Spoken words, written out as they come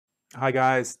Hi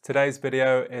guys, today's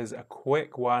video is a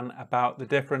quick one about the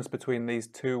difference between these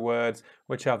two words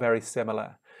which are very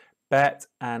similar, bet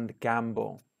and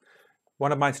gamble.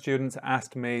 One of my students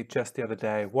asked me just the other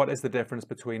day, what is the difference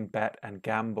between bet and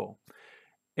gamble?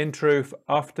 In truth,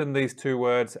 often these two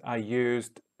words are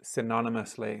used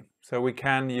synonymously, so we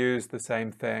can use the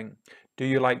same thing. Do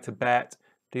you like to bet?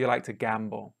 Do you like to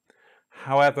gamble?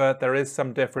 However, there is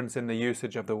some difference in the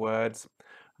usage of the words.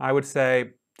 I would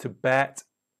say to bet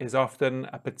is often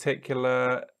a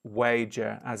particular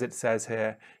wager, as it says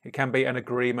here. It can be an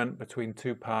agreement between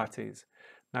two parties.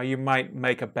 Now, you might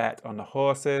make a bet on the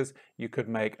horses. You could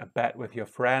make a bet with your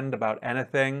friend about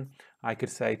anything. I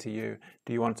could say to you,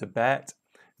 do you want to bet?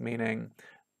 Meaning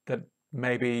that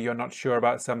maybe you're not sure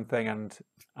about something and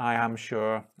I am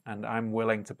sure and I'm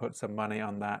willing to put some money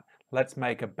on that. Let's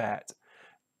make a bet.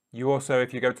 You also,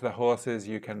 if you go to the horses,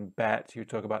 you can bet. You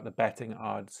talk about the betting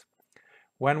odds.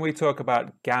 When we talk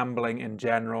about gambling in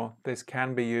general, this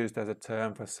can be used as a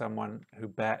term for someone who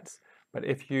bets. But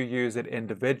if you use it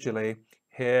individually,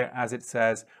 here, as it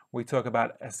says, we talk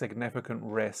about a significant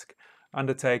risk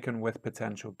undertaken with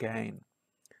potential gain.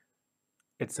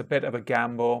 It's a bit of a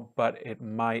gamble, but it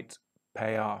might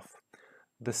pay off.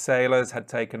 The sailors had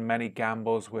taken many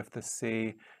gambles with the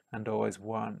sea and always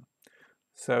won.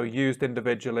 So used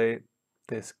individually,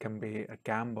 this can be a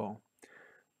gamble.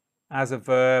 As a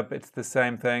verb, it's the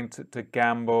same thing, to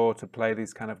gamble, to play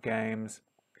these kind of games.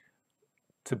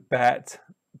 To bet,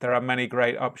 there are many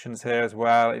great options here as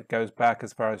well. It goes back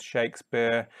as far as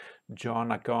Shakespeare. John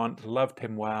a Gaunt loved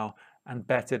him well and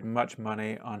betted much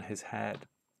money on his head.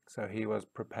 So he was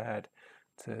prepared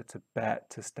to bet,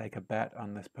 to stake a bet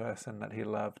on this person that he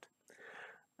loved.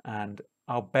 And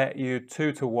I'll bet you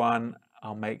 2 to 1,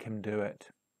 I'll make him do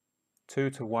it. 2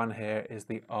 to 1 here is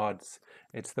the odds.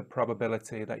 It's the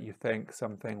probability that you think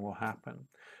something will happen.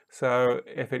 So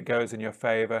if it goes in your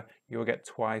favor, you'll get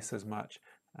twice as much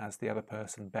as the other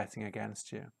person betting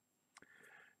against you.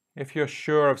 If you're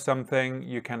sure of something,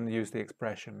 you can use the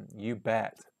expression, you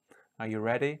bet. Are you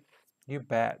ready? You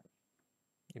bet.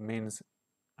 It means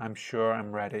I'm sure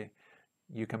I'm ready.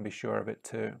 You can be sure of it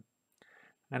too.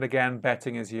 And again,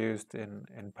 betting is used in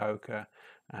poker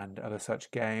and other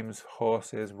such games,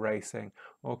 horses, racing,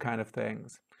 all kind of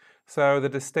things. So the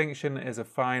distinction is a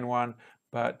fine one,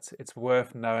 but it's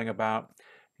worth knowing about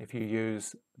if you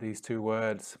use these two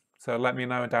words. So let me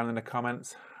know down in the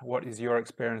comments, what is your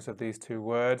experience of these two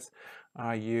words?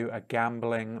 Are you a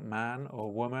gambling man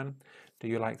or woman? Do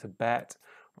you like to bet,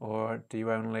 or do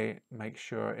you only make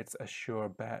sure it's a sure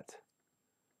bet?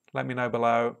 Let me know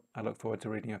below. I look forward to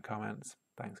reading your comments.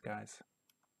 Thanks, guys.